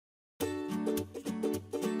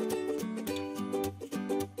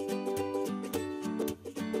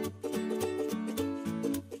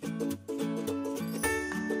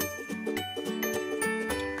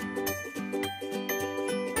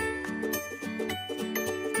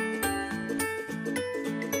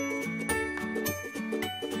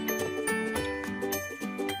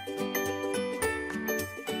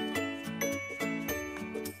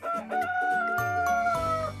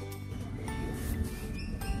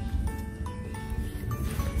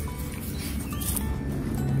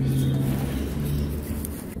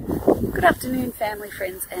Good afternoon, family,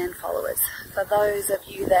 friends and followers. For those of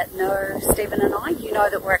you that know Stephen and I, you know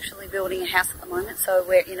that we're actually building a house at the moment, so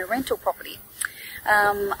we're in a rental property.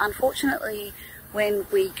 Unfortunately, when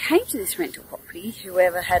we came to this rental property,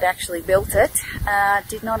 whoever had actually built it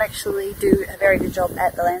did not actually do a very good job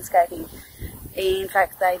at the landscaping. In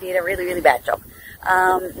fact, they did a really bad job.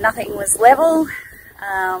 Nothing was level,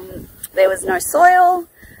 there was no soil.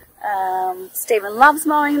 Stephen loves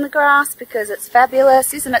mowing the grass because it's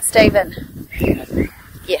fabulous, isn't it, Stephen?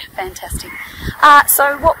 Yeah, fantastic.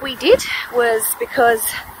 So what we did was, because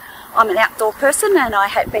I'm an outdoor person and I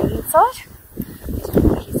hate being inside,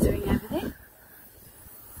 what he's doing over there.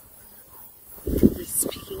 He's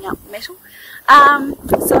picking up metal.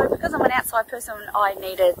 So because I'm an outside person, I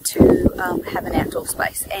needed to have an outdoor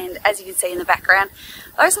space, and as you can see in the background,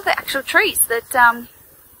 those are the actual trees that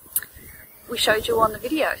we showed you on the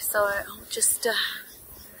video. So I'll just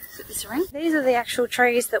put this around. These are the actual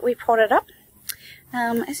trees that we potted up.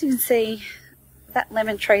 As you can see, that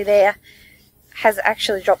lemon tree there has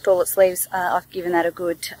actually dropped all its leaves. I've given that a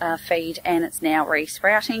good feed and it's now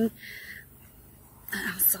re-sprouting.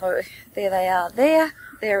 So there they are there.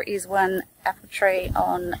 There is one apple tree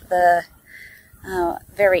on the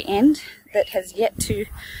very end that has yet to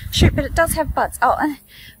shoot, but it does have buds. Oh,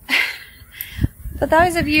 for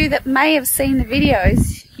those of you that may have seen the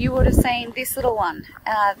videos, you would have seen this little one.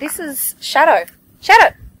 This is Shadow.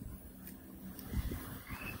 Shadow!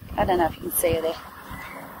 I don't know if you can see her there.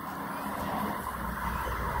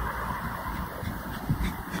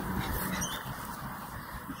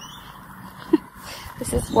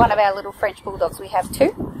 This is one of our little French bulldogs. We have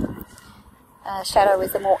two. Shadow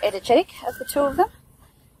is the more energetic of the two of them.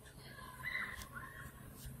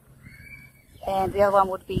 And the other one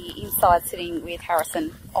would be inside sitting with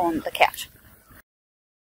Harrison on the couch.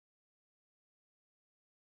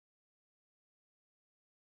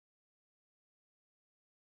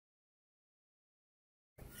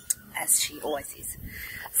 As she always is.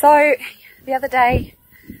 So the other day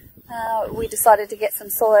we decided to get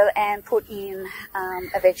some soil and put in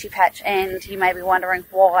a veggie patch, and you may be wondering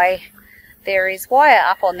why there is wire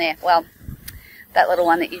up on there. Well, that little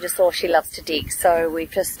one that you just saw, she loves to dig, so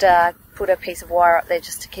we've just put a piece of wire up there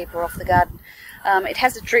just to keep her off the garden. It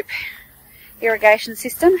has a drip irrigation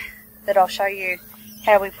system that I'll show you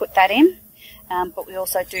how we put that in, but we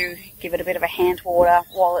also do give it a bit of a hand water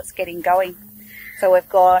while it's getting going. So we've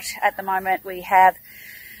got, at the moment, we have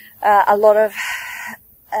a lot of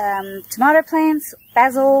tomato plants,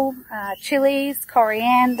 basil, chilies,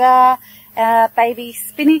 coriander, baby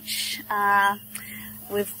spinach. I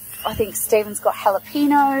think Stephen's got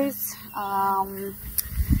jalapenos,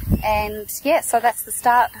 and yeah, so that's the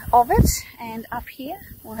start of it. And up here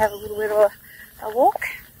we'll have a little bit of a walk.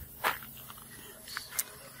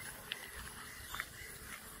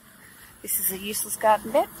 This is a useless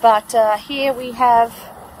garden bed, but here we have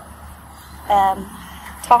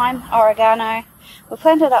thyme, oregano. We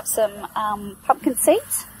planted up some pumpkin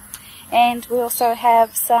seeds, and we also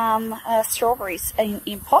have some strawberries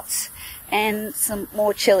in pots, and some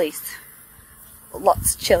more chilies.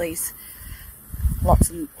 Lots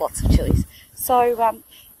and lots of chilies. So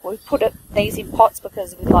we put these in pots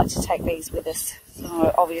because we'd like to take these with us.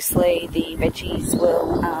 So obviously the veggies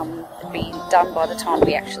will be done by the time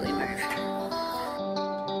we actually move.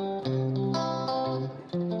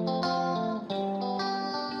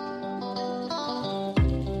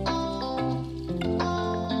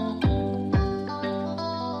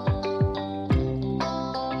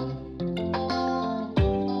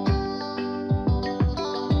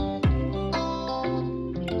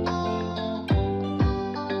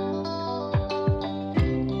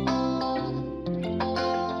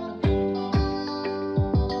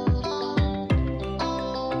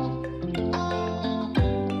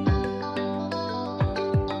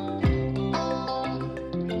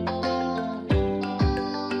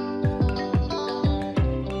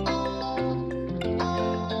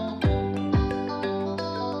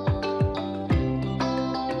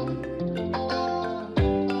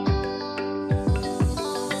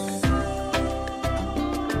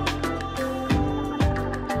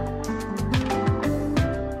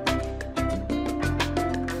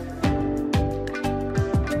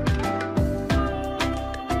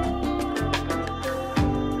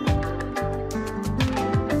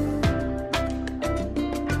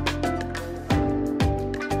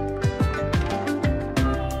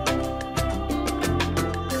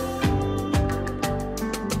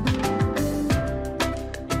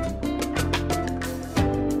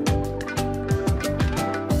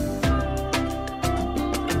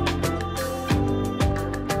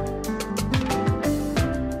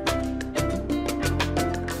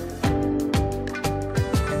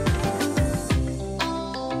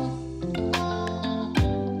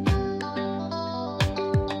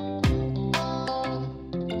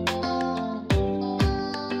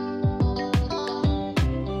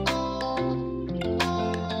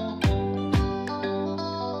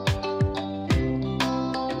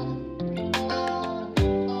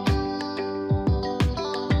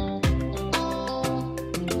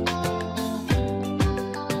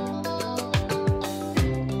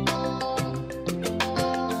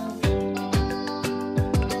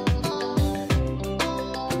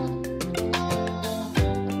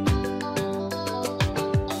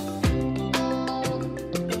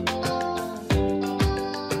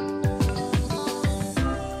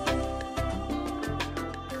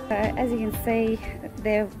 see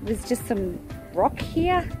there was just some rock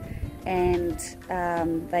here, and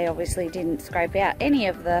they obviously didn't scrape out any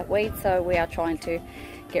of the weeds, so we are trying to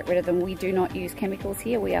get rid of them. We do not use chemicals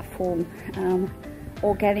here. We are full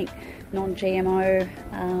organic, non-GMO,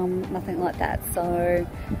 nothing like that, so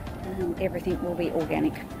everything will be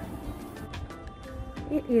organic.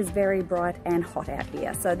 It is very bright and hot out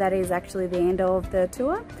here, so that is actually the end of the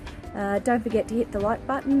tour. Don't forget to hit the like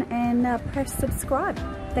button and press subscribe.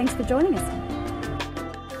 Thanks for joining us.